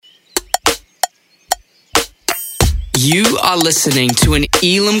You are listening to an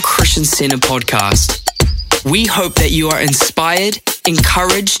Elim Christian Center podcast. We hope that you are inspired,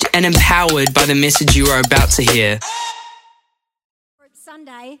 encouraged, and empowered by the message you are about to hear. It's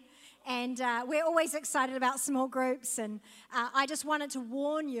Sunday, and we're always excited about small groups, and I just wanted to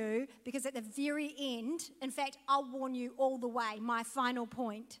warn you, because at the very end, in fact, I'll warn you all the way, my final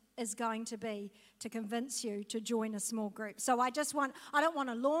point is going to be to convince you to join a small group. So I don't want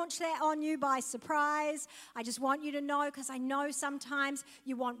to launch that on you by surprise. I just want you to know, because I know sometimes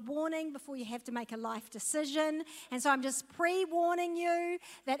you want warning before you have to make a life decision. And so I'm just pre-warning you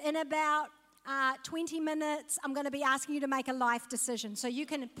that in about 20 minutes, I'm going to be asking you to make a life decision. So you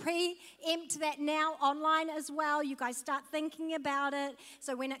can preempt that now online as well. You guys start thinking about it.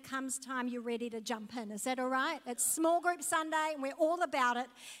 So when it comes time, you're ready to jump in. Is that all right? It's Small Group Sunday, and we're all about it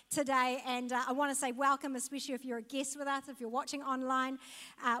today. And I want to say welcome, especially if you're a guest with us, if you're watching online.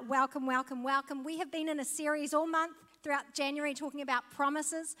 Welcome, welcome, welcome. We have been in a series all month throughout January, talking about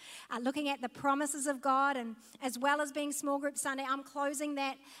promises, looking at the promises of God, and as well as being Small Group Sunday, I'm closing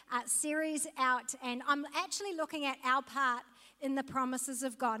that series out, and I'm actually looking at our part in the promises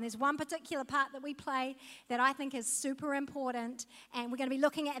of God. And there's one particular part that we play that I think is super important, and we're going to be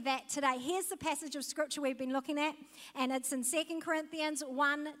looking at that today. Here's the passage of scripture we've been looking at, and it's in 2 Corinthians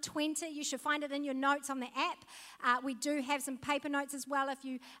 1:20. You should find it in your notes on the app. We do have some paper notes as well. If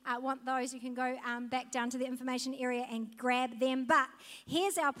you want those, you can go back down to the information area and grab them. But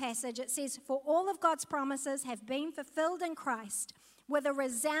here's our passage. It says, "For all of God's promises have been fulfilled in Christ with a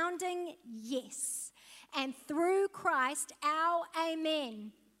resounding yes. And through Christ, our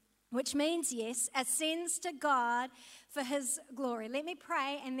amen," which means yes, ascends to God for his glory. Let me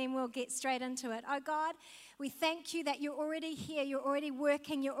pray, and then we'll get straight into it. Oh God, we thank you that you're already here, you're already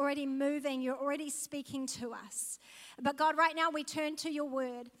working, you're already moving, you're already speaking to us. But God, right now we turn to your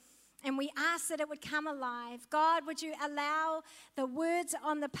word, and we ask that it would come alive. God, would you allow the words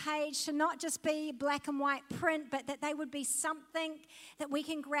on the page to not just be black and white print, but that they would be something that we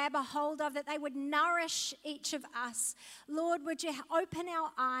can grab a hold of, that they would nourish each of us. Lord, would you open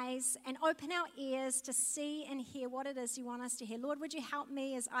our eyes and open our ears to see and hear what it is you want us to hear. Lord, would you help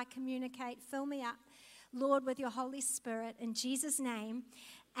me as I communicate? Fill me up, Lord, with your Holy Spirit. In Jesus' name,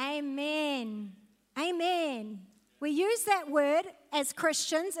 amen. Amen. We use that word as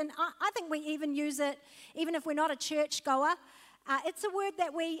Christians, and I think we even use it even if we're not a church goer. It's a word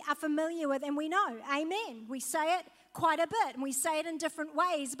that we are familiar with and we know. Amen. We say it quite a bit, and we say it in different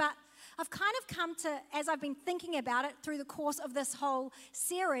ways, but I've kind of come to, as I've been thinking about it through the course of this whole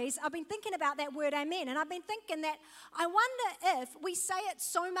series, I've been thinking about that word amen, and I've been thinking that I wonder if we say it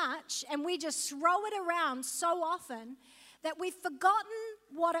so much and we just throw it around so often that we've forgotten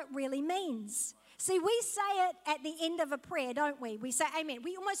what it really means. See, we say it at the end of a prayer, don't we? We say amen.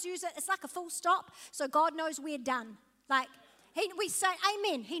 We almost use it, it's like a full stop, so God knows we're done. Like, we say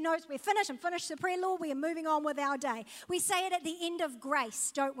amen. He knows we're finished and finished the prayer, Lord. We are moving on with our day. We say it at the end of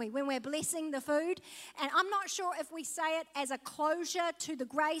grace, don't we? When we're blessing the food. And I'm not sure if we say it as a closure to the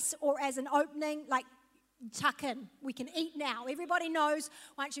grace or as an opening, like tuck in. We can eat now. Everybody knows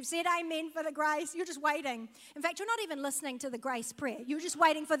once you've said amen for the grace, you're just waiting. In fact, you're not even listening to the grace prayer. You're just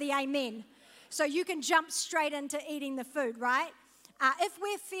waiting for the amen. So you can jump straight into eating the food, right? If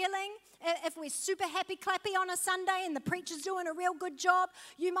we're super happy clappy on a Sunday and the preacher's doing a real good job,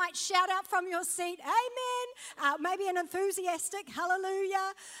 you might shout out from your seat, amen, maybe an enthusiastic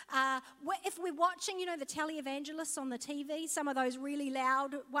hallelujah. If we're watching, the televangelists on the TV, some of those really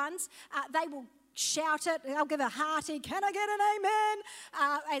loud ones, they will shout it. They'll give a hearty, can I get an amen,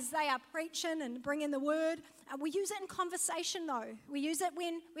 as they are preaching and bringing the word. We use it in conversation, though. We use it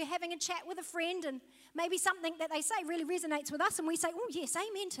when we're having a chat with a friend, and maybe something that they say really resonates with us, and we say, oh, yes,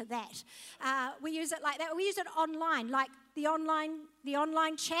 amen to that. We use it like that. We use it online, like the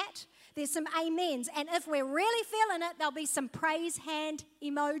online chat. There's some amens, and if we're really feeling it, there'll be some praise hand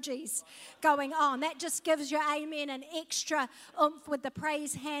emojis going on. That just gives your amen an extra oomph with the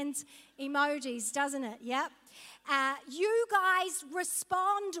praise hands emojis, doesn't it? Yep. You guys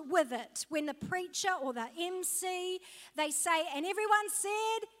respond with it when the preacher or the MC, they say, and everyone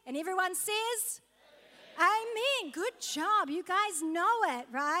said, and everyone says, amen. Good job. You guys know it,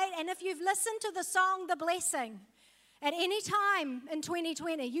 right? And if you've listened to the song, The Blessing, at any time in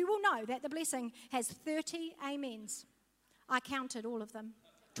 2020, you will know that The Blessing has 30 amens. I counted all of them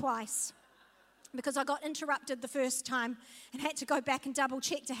twice, because I got interrupted the first time and had to go back and double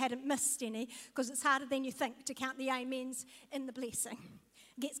check to hadn't missed any, because it's harder than you think to count the amens in the blessing.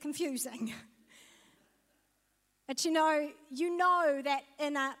 It gets confusing. But you know that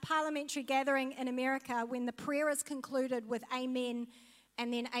in a parliamentary gathering in America, when the prayer is concluded with amen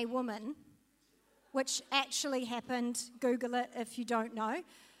and then a woman, which actually happened. Google it if you don't know.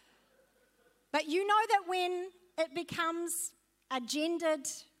 But you know that when it becomes a gendered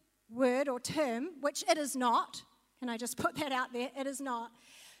word or term, which it is not, can I just put that out there? It is not.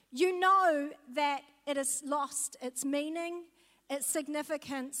 You know that it has lost its meaning, its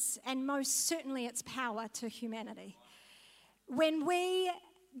significance, and most certainly its power to humanity. When we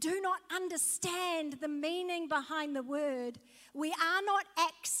do not understand the meaning behind the word, we are not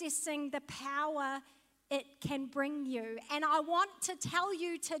accessing the power it can bring you. And I want to tell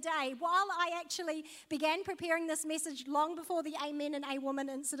you today, while I actually began preparing this message long before the Amen and A Woman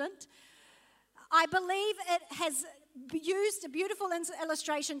incident, I believe it has used a beautiful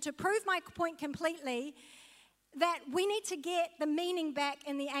illustration to prove my point completely, that we need to get the meaning back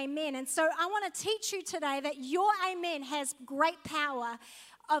in the amen. And so I want to teach you today that your amen has great power,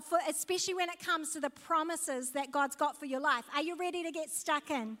 especially when it comes to the promises that God's got for your life. Are you ready to get stuck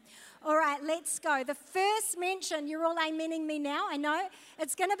in? All right, let's go. The first mention, you're all amening me now. I know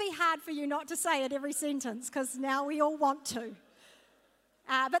it's going to be hard for you not to say it every sentence because now we all want to.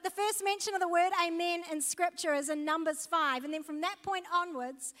 But the first mention of the word amen in Scripture is in Numbers 5. And then from that point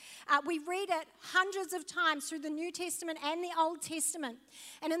onwards, we read it hundreds of times through the New Testament and the Old Testament.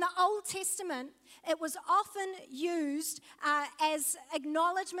 And in the Old Testament, it was often used as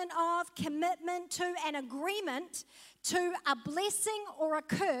acknowledgement of, commitment to, an agreement to a blessing or a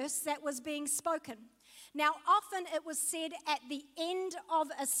curse that was being spoken. Now, often it was said at the end of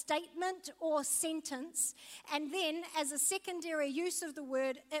a statement or sentence, and then as a secondary use of the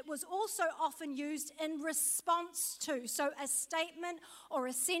word, it was also often used in response to. So a statement or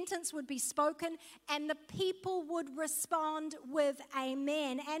a sentence would be spoken, and the people would respond with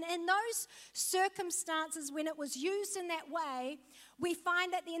amen. And in those circumstances, when it was used in that way, we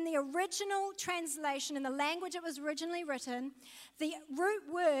find that in the original translation, in the language it was originally written, the root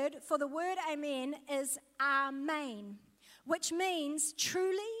word for the word amen is amen, which means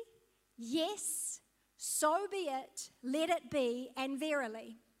truly, yes, so be it, let it be, and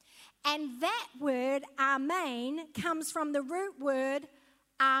verily. And that word amen comes from the root word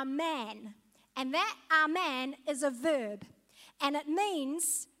amen. And that amen is a verb, and it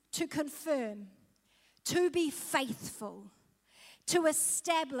means to confirm, to be faithful, to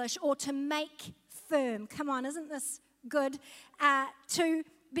establish or to make firm. Come on, isn't this good? To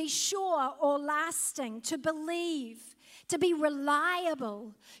be sure or lasting, to believe, to be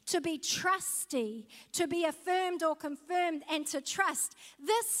reliable, to be trusty, to be affirmed or confirmed, and to trust.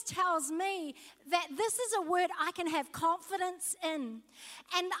 This tells me that this is a word I can have confidence in.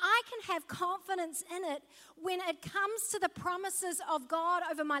 And I can have confidence in it when it comes to the promises of God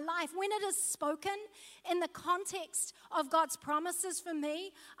over my life. When it is spoken in the context of God's promises for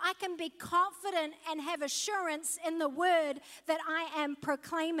me, I can be confident and have assurance in the word that I am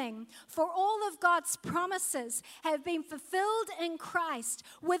proclaiming. For all of God's promises have been fulfilled in Christ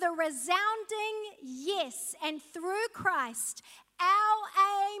with a resounding yes, and through Christ,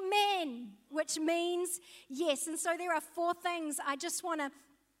 our amen, which means yes. And so there are four things I just want to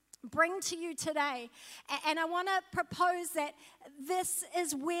bring to you today. And I want to propose that this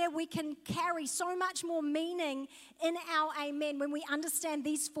is where we can carry so much more meaning in our amen when we understand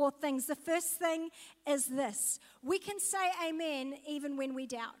these four things. The first thing is this: we can say amen even when we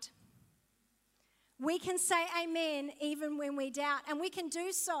doubt. We can say amen even when we doubt, and we can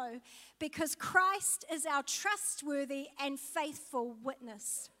do so because Christ is our trustworthy and faithful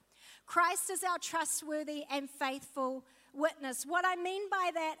witness. Christ is our trustworthy and faithful witness. What I mean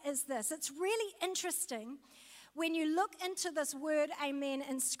by that is this: it's really interesting when you look into this word amen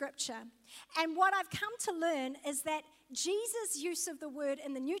in Scripture. And what I've come to learn is that Jesus' use of the word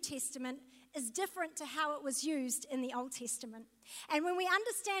in the New Testament is different to how it was used in the Old Testament. And when we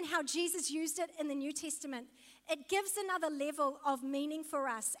understand how Jesus used it in the New Testament, it gives another level of meaning for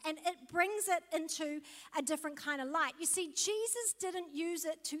us, and it brings it into a different kind of light. You see, Jesus didn't use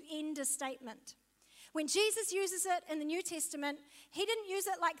it to end a statement. When Jesus uses it in the New Testament, he didn't use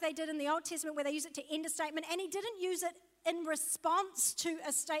it like they did in the Old Testament where they use it to end a statement, and he didn't use it in response to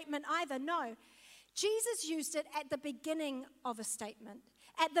a statement either. No, Jesus used it at the beginning of a statement,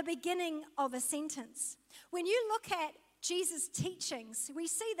 at the beginning of a sentence. When you look at Jesus' teachings, we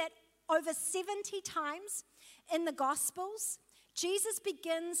see that over 70 times in the Gospels, Jesus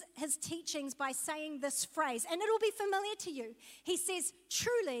begins his teachings by saying this phrase, and it'll be familiar to you. He says,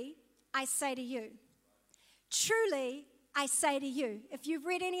 "Truly, I say to you." Truly, I say to you. If you've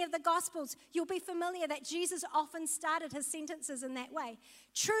read any of the Gospels, you'll be familiar that Jesus often started his sentences in that way.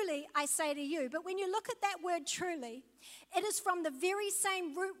 Truly, I say to you. But when you look at that word truly, it is from the very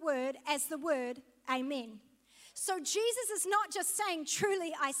same root word as the word amen. So Jesus is not just saying,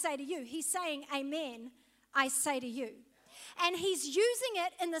 truly I say to you. He's saying, amen, I say to you. And he's using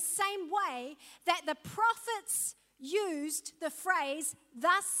it in the same way that the prophets used the phrase,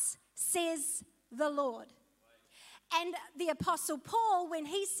 thus says the Lord. And the Apostle Paul, when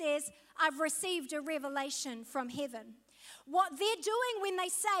he says, I've received a revelation from heaven. What they're doing when they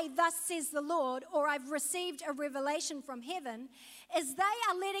say, thus says the Lord, or I've received a revelation from heaven, is they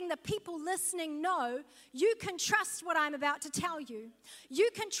are letting the people listening know, you can trust what I'm about to tell you. You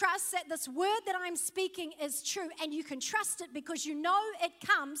can trust that this word that I'm speaking is true, and you can trust it because you know it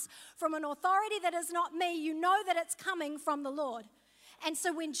comes from an authority that is not me. You know that it's coming from the Lord. And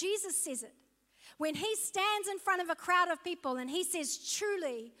so when Jesus says it, when he stands in front of a crowd of people and he says,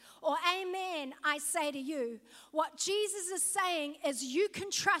 truly, or amen, I say to you, what Jesus is saying is you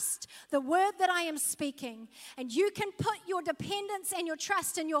can trust the word that I am speaking, and you can put your dependence and your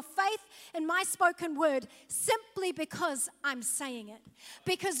trust and your faith in my spoken word simply because I'm saying it.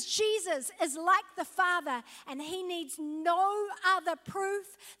 Because Jesus is like the Father, and he needs no other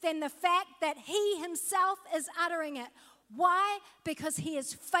proof than the fact that he himself is uttering it. Why? Because he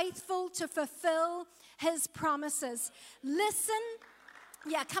is faithful to fulfill his promises. Listen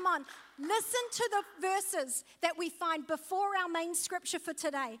to the verses that we find before our main scripture for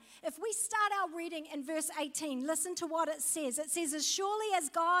today. If we start our reading in verse 18, listen to what it says. It says, as surely as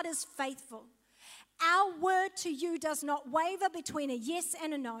God is faithful, our word to you does not waver between a yes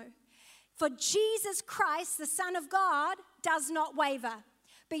and a no. For Jesus Christ, the Son of God, does not waver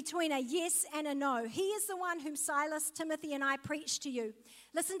between a yes and a no. He is the one whom Silas, Timothy, and I preach to you.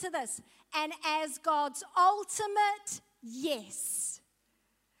 Listen to this. And as God's ultimate yes.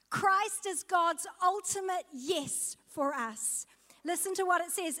 Christ is God's ultimate yes for us. Listen to what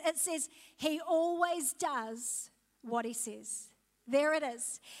it says. It says, he always does what he says. There it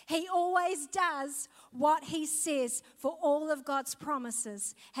is. He always does what he says, for all of God's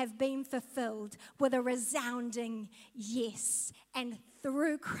promises have been fulfilled with a resounding yes. And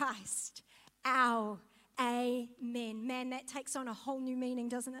through Christ, our amen. Man, that takes on a whole new meaning,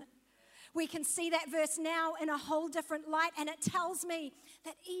 doesn't it? We can see that verse now in a whole different light, and it tells me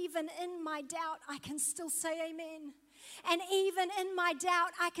that even in my doubt, I can still say amen. And even in my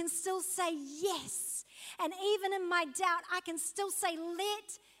doubt, I can still say yes. And even in my doubt, I can still say,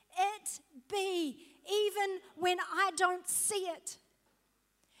 let it be, even when I don't see it.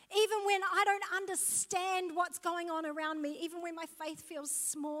 Even when I don't understand what's going on around me, even when my faith feels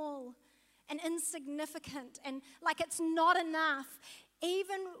small and insignificant and like it's not enough,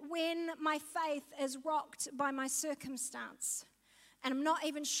 even when my faith is rocked by my circumstance and I'm not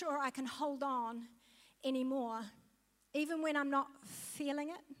even sure I can hold on anymore, even when I'm not feeling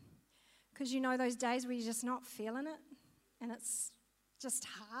it, because you know those days where you're just not feeling it and it's just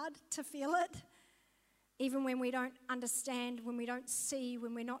hard to feel it. Even when we don't understand, when we don't see,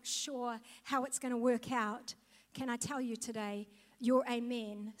 when we're not sure how it's going to work out, can I tell you today, your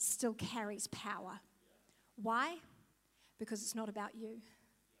amen still carries power. Why? Because it's not about you.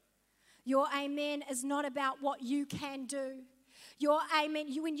 Your amen is not about what you can do. Your amen,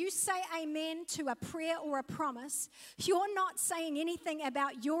 when you say amen to a prayer or a promise, you're not saying anything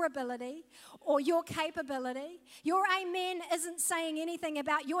about your ability or your capability. Your amen isn't saying anything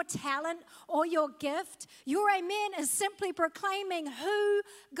about your talent or your gift. Your amen is simply proclaiming who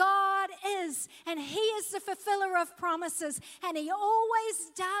God is. And he is the fulfiller of promises. And he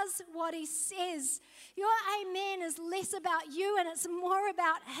always does what he says. Your amen is less about you and it's more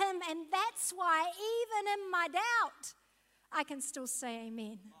about him. And that's why even in my doubt, I can still say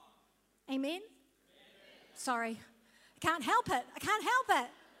amen. Amen? Sorry. I can't help it.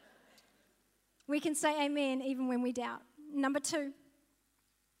 We can say amen even when we doubt. Number two.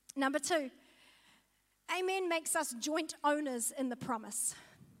 Amen makes us joint owners in the promise.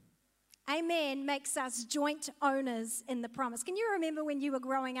 Amen makes us joint owners in the promise. Can you remember when you were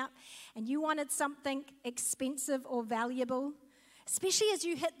growing up and you wanted something expensive or valuable? Especially as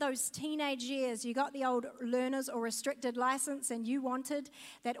you hit those teenage years, you got the old learner's or restricted license and you wanted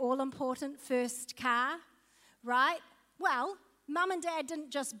that all-important first car, right? Well, mum and dad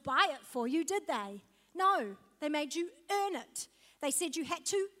didn't just buy it for you, did they? No, they made you earn it. They said you had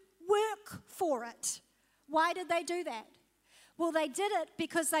to work for it. Why did they do that? Well, they did it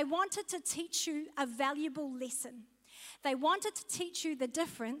because they wanted to teach you a valuable lesson. They wanted to teach you the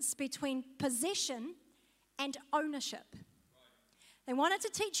difference between possession and ownership. They wanted to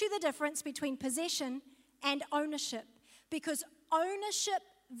teach you the difference between possession and ownership, because ownership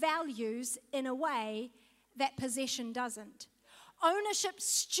values in a way that possession doesn't. Ownership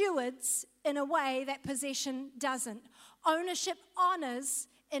stewards in a way that possession doesn't. Ownership honors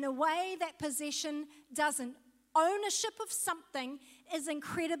in a way that possession doesn't. Ownership of something is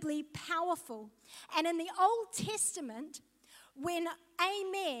incredibly powerful. And in the Old Testament, when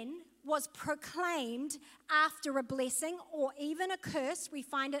amen was proclaimed after a blessing or even a curse, we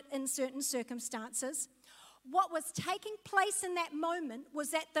find it in certain circumstances, what was taking place in that moment was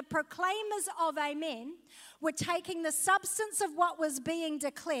that the proclaimers of amen were taking the substance of what was being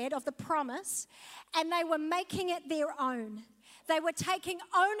declared, of the promise, and they were making it their own. They were taking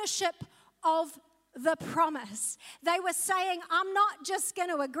ownership of the promise. They were saying, I'm not just going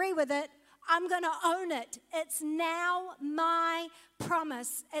to agree with it, I'm going to own it. It's now my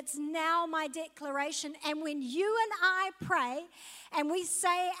promise. It's now my declaration. And when you and I pray and we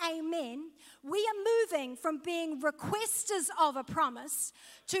say amen, we are moving from being requesters of a promise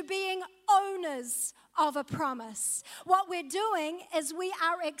to being owners of a promise. What we're doing is we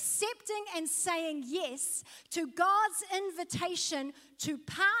are accepting and saying yes to God's invitation to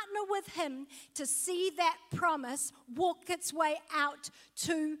partner with Him to see that promise walk its way out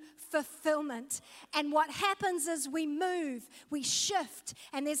to fulfillment. And what happens is we move, we shift,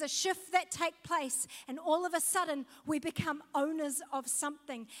 and there's a shift that takes place, and all of a sudden we become owners of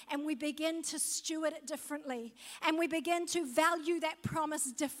something, and we begin to steward it differently, and we begin to value that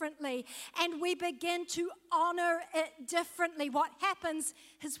promise differently, and we begin to honor it differently. What happens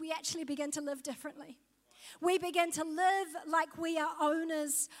is we actually begin to live differently. We begin to live like we are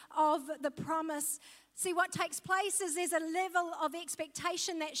owners of the promise. See, what takes place is there's a level of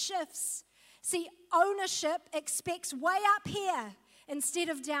expectation that shifts. See, ownership expects way up here instead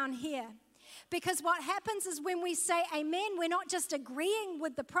of down here. Because what happens is when we say amen, we're not just agreeing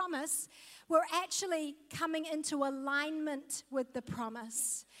with the promise, we're actually coming into alignment with the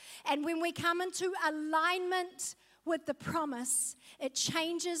promise. And when we come into alignment with the promise, it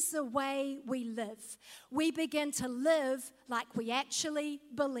changes the way we live. We begin to live like we actually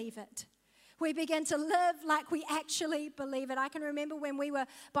believe it. We begin to live like we actually believe it. I can remember when we were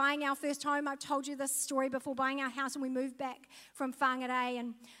buying our first home. I've told you this story before, buying our house, and we moved back from Whangarei.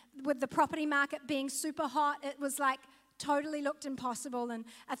 And with the property market being super hot, it was like totally looked impossible, and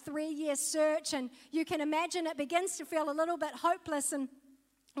a 3-year search. And you can imagine it begins to feel a little bit hopeless. And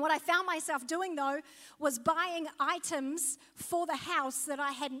what I found myself doing, though, was buying items for the house that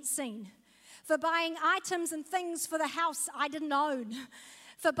I hadn't seen. For buying items and things for the house I didn't own.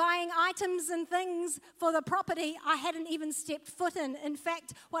 For buying items and things for the property I hadn't even stepped foot in. In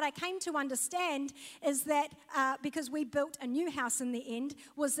fact, what I came to understand is that because we built a new house in the end,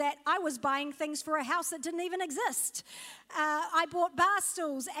 was that I was buying things for a house that didn't even exist. I bought bar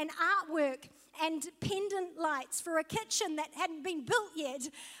stools and artwork and pendant lights for a kitchen that hadn't been built yet.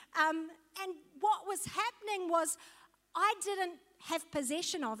 And what was happening was I didn't have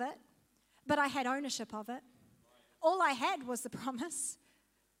possession of it, but I had ownership of it. All I had was the promise.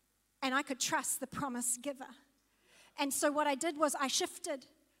 And I could trust the promise giver. And so what I did was I shifted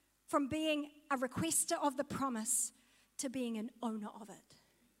from being a requester of the promise to being an owner of it.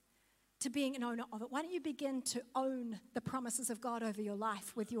 To being an owner of it. Why don't you begin to own the promises of God over your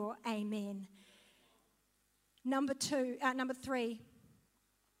life with your amen? Number three.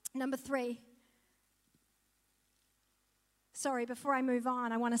 Sorry, before I move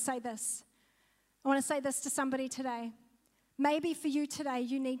on, I want to say this. I want to say this to somebody today. Maybe for you today,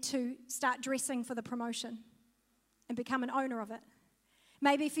 you need to start dressing for the promotion and become an owner of it.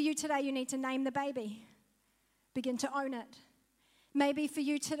 Maybe for you today, you need to name the baby, begin to own it. Maybe for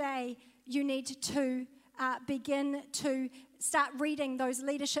you today, you need to begin to start reading those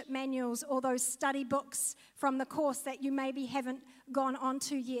leadership manuals or those study books from the course that you maybe haven't gone on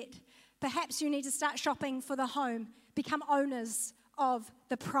to yet. Perhaps you need to start shopping for the home, become owners of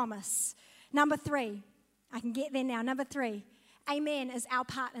the promise. Number 3. I can get there now. Number 3, amen is our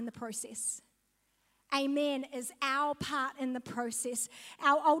part in the process. Amen is our part in the process.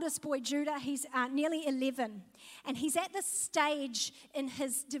 Our oldest boy, Judah, he's nearly 11, and he's at this stage in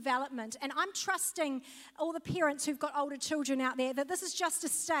his development. And I'm trusting all the parents who've got older children out there that this is just a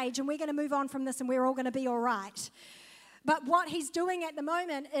stage, and we're going to move on from this, and we're all going to be all right. But what he's doing at the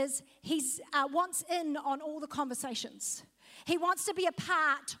moment is he's wants in on all the conversations. He wants to be a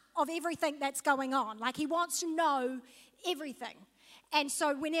part of everything that's going on. Like, he wants to know everything. And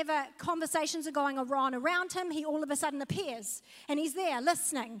so whenever conversations are going on around him, he all of a sudden appears. And he's there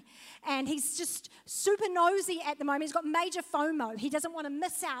listening. And he's just super nosy at the moment. He's got major FOMO. He doesn't want to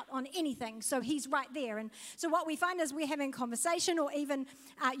miss out on anything. So he's right there. And so what we find is we're having a conversation, or even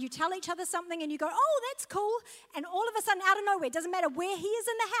you tell each other something and you go, oh, that's cool. And all of a sudden, out of nowhere, it doesn't matter where he is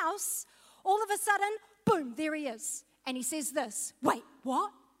in the house, all of a sudden, boom, there he is. And he says this, wait,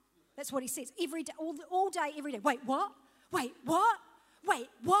 what? That's what he says every day, all day, every day. Wait, what? Wait, what? Wait,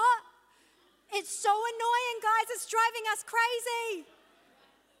 what? It's so annoying, guys. It's driving us crazy.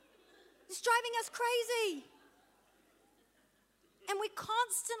 It's driving us crazy. And we're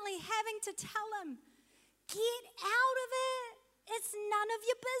constantly having to tell him, get out of it. It's none of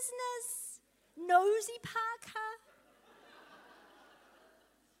your business. Nosy Parker.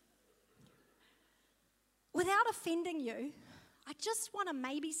 Without offending you, I just want to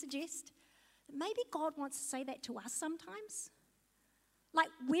maybe suggest that maybe God wants to say that to us sometimes. Like,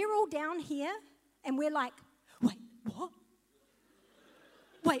 we're all down here and we're like, wait, what?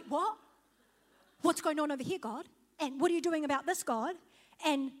 Wait, what? What's going on over here, God? And what are you doing about this, God?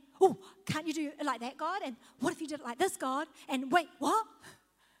 And, oh, can't you do it like that, God? And what if you did it like this, God? And wait, what?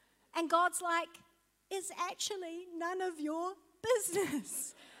 And God's like, it's actually none of your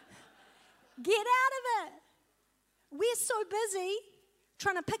business. Get out of it. We're so busy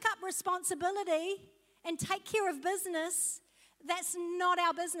trying to pick up responsibility and take care of business. That's not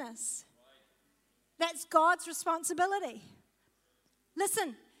our business. That's God's responsibility.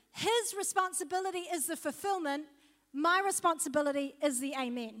 Listen, his responsibility is the fulfillment. My responsibility is the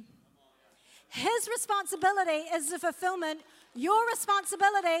amen. His responsibility is the fulfillment. Your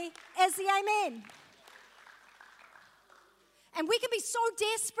responsibility is the amen. And we can be so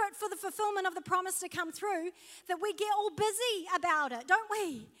desperate for the fulfillment of the promise to come through that we get all busy about it, don't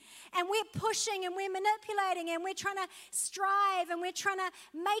we? And we're pushing and we're manipulating and we're trying to strive and we're trying to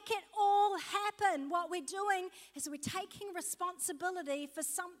make it all happen. What we're doing is we're taking responsibility for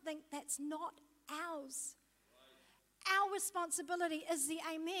something that's not ours. Our responsibility is the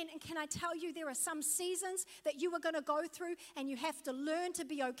amen. And can I tell you, there are some seasons that you are going to go through and you have to learn to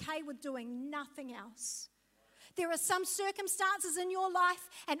be okay with doing nothing else. There are some circumstances in your life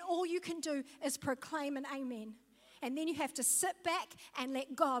and all you can do is proclaim an amen. And then you have to sit back and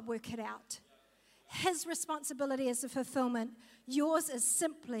let God work it out. His responsibility is the fulfillment. Yours is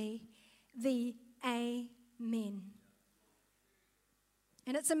simply the amen.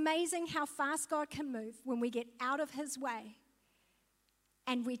 And it's amazing how fast God can move when we get out of his way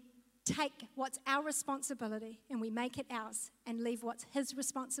and we take what's our responsibility and we make it ours and leave what's his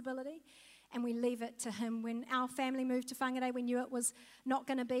responsibility and we leave it to him. When our family moved to Whangarei, we knew it was not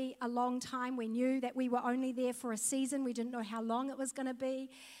going to be a long time. We knew that we were only there for a season. We didn't know how long it was going to be,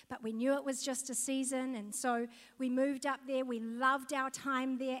 but we knew it was just a season. And so we moved up there. We loved our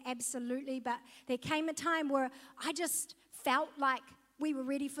time there, absolutely. But there came a time where I just felt like we were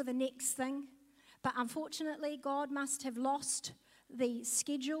ready for the next thing. But unfortunately, God must have lost the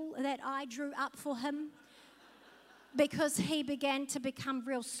schedule that I drew up for him because he began to become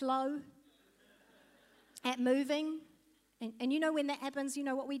real slow at moving. And you know when that happens, you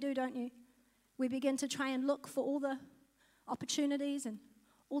know what we do, don't you? We begin to try and look for all the opportunities and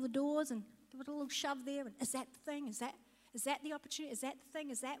all the doors and give it a little shove there. And is that the thing? Is that the opportunity? Is that the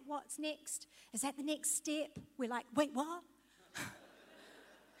thing? Is that what's next? Is that the next step? We're like, wait, what?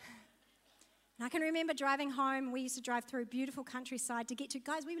 And I can remember driving home. We used to drive through beautiful countryside to get to,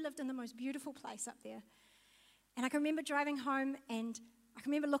 guys, we lived in the most beautiful place up there. And I can remember driving home and I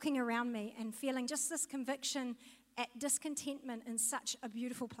can remember looking around me and feeling just this conviction at discontentment in such a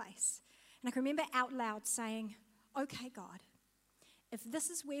beautiful place. And I can remember out loud saying, okay, God, if this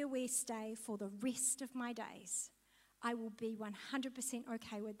is where we stay for the rest of my days, I will be 100%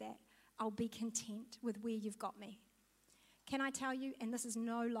 okay with that. I'll be content with where you've got me. Can I tell you, and this is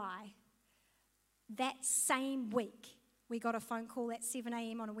no lie, that same week, we got a phone call at 7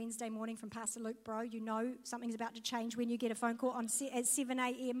 a.m. on a Wednesday morning from Pastor Luke. Bro, you know something's about to change when you get a phone call at 7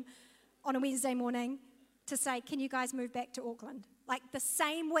 a.m. on a Wednesday morning to say, can you guys move back to Auckland? Like the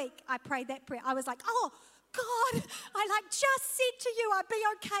same week I prayed that prayer, I was like, oh, God, I just said to you I'd be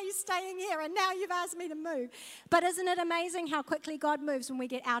okay staying here, and now you've asked me to move. But isn't it amazing how quickly God moves when we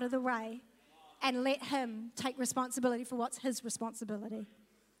get out of the way and let him take responsibility for what's his responsibility?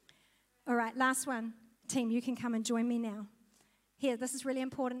 All right, last one. Team, you can come and join me now. Here, this is really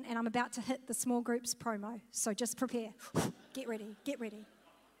important, and I'm about to hit the small groups promo, so just prepare. Get ready, get ready.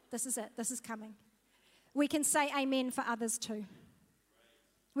 This is it. This is coming. We can say amen for others too.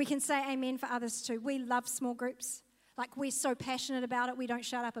 We can say amen for others too. We love small groups. Like, we're so passionate about it, we don't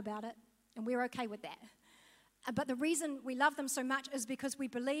shut up about it, and we're okay with that. But the reason we love them so much is because we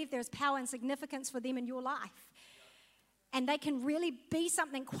believe there's power and significance for them in your life. And they can really be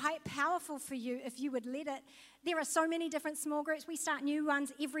something quite powerful for you if you would let it. There are so many different small groups. We start new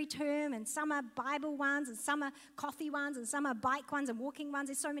ones every term, and some are Bible ones, and some are coffee ones, and some are bike ones and walking ones.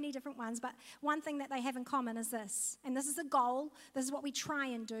 There's so many different ones. But one thing that they have in common is this, and this is the goal. This is what we try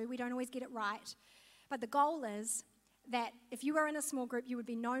and do. We don't always get it right. But the goal is that if you were in a small group, you would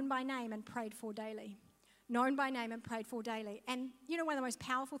be known by name and prayed for daily. known by name and prayed for daily. And you know, one of the most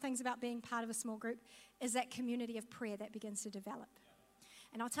powerful things about being part of a small group is that community of prayer that begins to develop.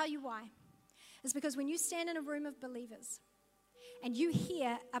 And I'll tell you why. It's because when you stand in a room of believers and you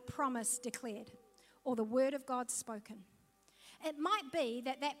hear a promise declared or the word of God spoken, it might be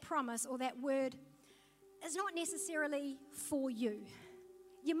that that promise or that word is not necessarily for you.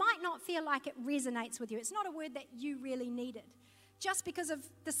 You might not feel like it resonates with you. It's not a word that you really needed just because of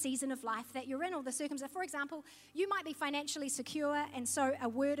the season of life that you're in or the circumstance. For example, you might be financially secure, and so a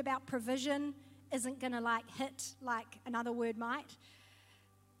word about provision isn't going to hit like another word might.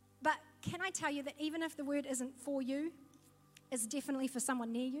 But can I tell you that even if the word isn't for you, it's definitely for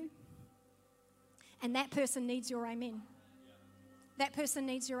someone near you? And that person needs your amen. That person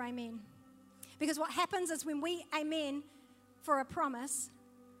needs your amen. Because what happens is when we amen for a promise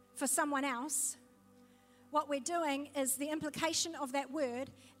for someone else, what we're doing is the implication of that word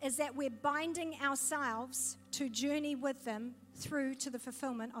is that we're binding ourselves to journey with them through to the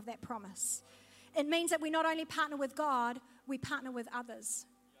fulfillment of that promise. It means that we not only partner with God, we partner with others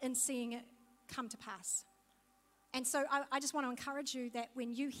in seeing it come to pass. And so I just want to encourage you that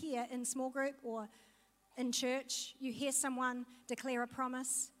when you hear in small group or in church, you hear someone declare a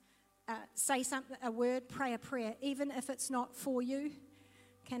promise, say something, a word, pray a prayer, even if it's not for you,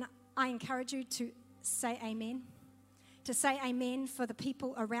 can I encourage you to say amen? To say amen for the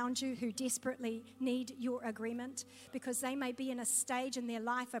people around you who desperately need your agreement, because they may be in a stage in their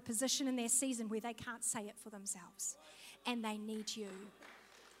life, a position in their season where they can't say it for themselves. And they need you.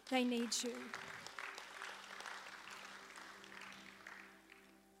 They need you.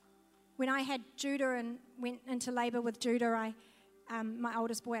 When I had Judah and went into labor with Judah, my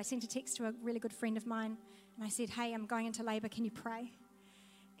oldest boy, I sent a text to a really good friend of mine, and I said, hey, I'm going into labor, can you pray?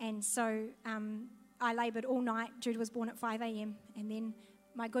 And so I labored all night. Judah was born at 5 a.m. And then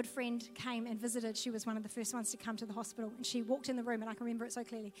my good friend came and visited. She was one of the first ones to come to the hospital. And she walked in the room, and I can remember it so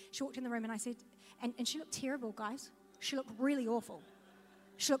clearly. She walked in the room, and I said, and she looked terrible, guys. She looked really awful.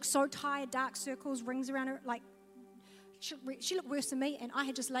 She looked so tired, dark circles, rings around her. Like, she looked worse than me, and I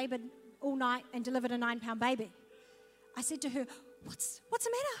had just labored all night and delivered a 9-pound baby. I said to her, what's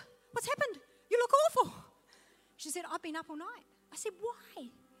the matter? What's happened? You look awful. She said, I've been up all night. I said, why?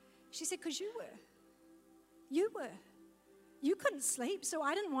 She said, because you were. You couldn't sleep, so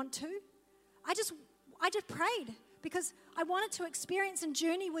I didn't want to. I just prayed because I wanted to experience and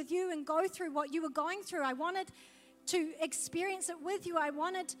journey with you and go through what you were going through. I wanted to experience it with you. I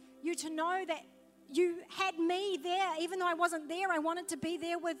wanted you to know that you had me there. Even though I wasn't there, I wanted to be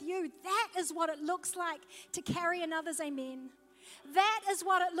there with you. That is what it looks like to carry another's amen. That is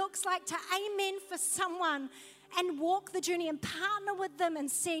what it looks like to amen for someone and walk the journey and partner with them and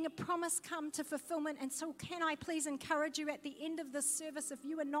seeing a promise come to fulfillment. And so can I please encourage you at the end of this service, if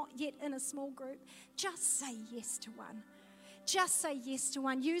you are not yet in a small group, just say yes to one. Just say yes to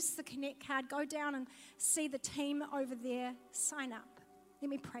one. Use the Connect card. Go down and see the team over there. Sign up. Let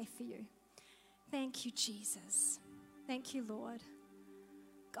me pray for you. Thank you, Jesus. Thank you, Lord.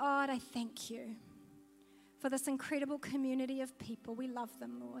 God, I thank you for this incredible community of people. We love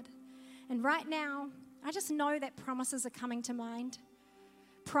them, Lord. And right now, I just know that promises are coming to mind.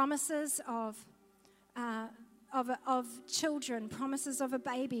 Promises of children, promises of a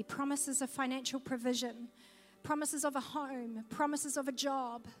baby, promises of financial provision, promises of a home, promises of a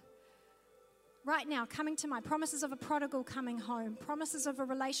job. Right now, coming to mind, promises of a prodigal coming home, promises of a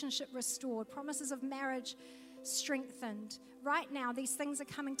relationship restored, promises of marriage strengthened. Right now, these things are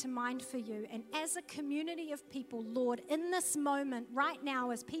coming to mind for you. And as a community of people, Lord, in this moment, right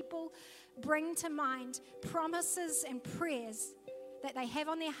now, as people bring to mind promises and prayers that they have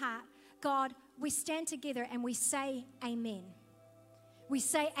on their heart, God, we stand together and we say amen. We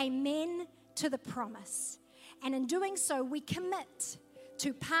say amen to the promise. And in doing so, we commit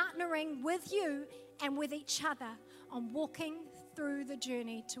to partnering with you and with each other on walking through the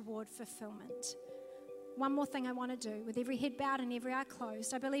journey toward fulfillment. One more thing I want to do, with every head bowed and every eye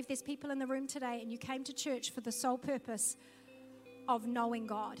closed. I believe there's people in the room today and you came to church for the sole purpose of knowing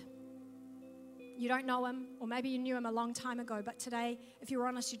God. You don't know him, or maybe you knew him a long time ago, but today, if you were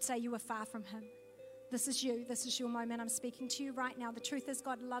honest, you'd say you were far from him. This is you. This is your moment. I'm speaking to you right now. The truth is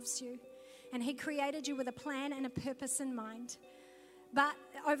God loves you, and he created you with a plan and a purpose in mind. But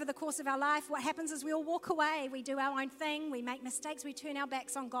over the course of our life, what happens is we all walk away. We do our own thing. We make mistakes. We turn our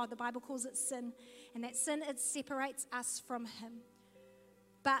backs on God. The Bible calls it sin. And that sin, it separates us from him.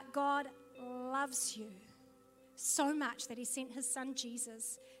 But God loves you so much that he sent his son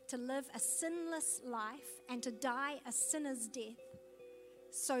Jesus to live a sinless life and to die a sinner's death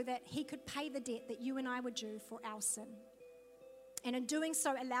so that he could pay the debt that you and I were due for our sin. And in doing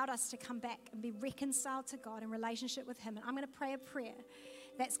so, allowed us to come back and be reconciled to God in relationship with him. And I'm going to pray a prayer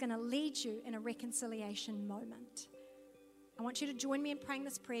that's going to lead you in a reconciliation moment. I want you to join me in praying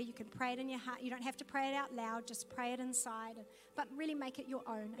this prayer. You can pray it in your heart. You don't have to pray it out loud. Just pray it inside, but really make it your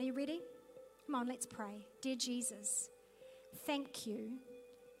own. Are you ready? Come on, let's pray. Dear Jesus, thank you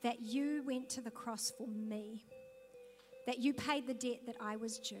that you went to the cross for me, that you paid the debt that I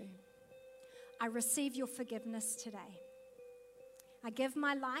was due. I receive your forgiveness today. I give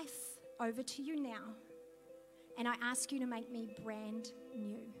my life over to you now, and I ask you to make me brand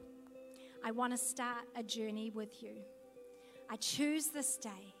new. I want to start a journey with you. I choose this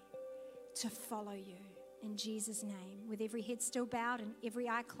day to follow you in Jesus' name, with every head still bowed and every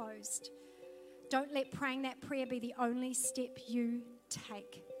eye closed. Don't let praying that prayer be the only step you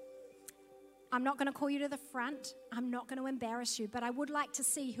take. I'm not going to call you to the front. I'm not going to embarrass you, but I would like to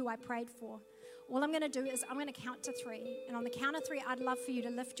see who I prayed for. All I'm going to do is I'm going to count to 3. And on the count of 3, I'd love for you to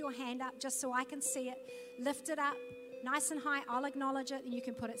lift your hand up just so I can see it. Lift it up nice and high. I'll acknowledge it, and you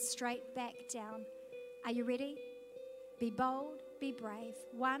can put it straight back down. Are you ready? Be bold, be brave.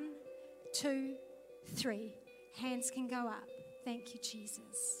 1, 2, 3. Hands can go up. Thank you,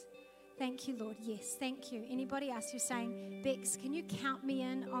 Jesus. Thank you, Lord. Yes, thank you. Anybody else who's saying, Bex, can you count me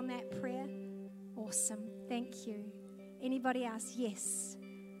in on that prayer? Awesome. Thank you. Anybody else? Yes.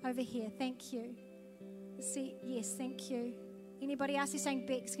 Over here. Thank you. See, yes, thank you. Anybody else who's saying,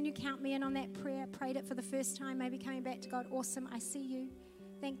 Bex, can you count me in on that prayer? Prayed it for the first time, maybe coming back to God. Awesome. I see you.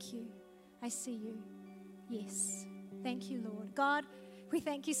 Thank you. I see you. Yes. Thank you, Lord. God, we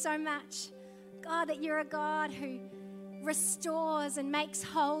thank you so much. God, that you're a God who restores and makes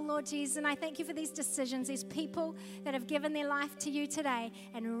whole, Lord Jesus. And I thank you for these decisions, these people that have given their life to you today.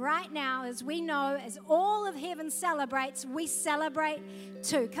 And right now, as we know, as all of heaven celebrates, we celebrate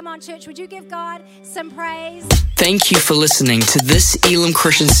too. Come on, church, would you give God some praise? Thank you for listening to this Elim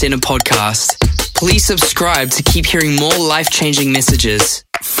Christian Center podcast. Please subscribe to keep hearing more life-changing messages.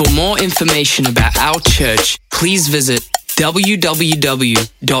 For more information about our church, please visit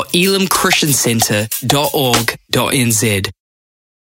www.elimchristiancenter.org.nz.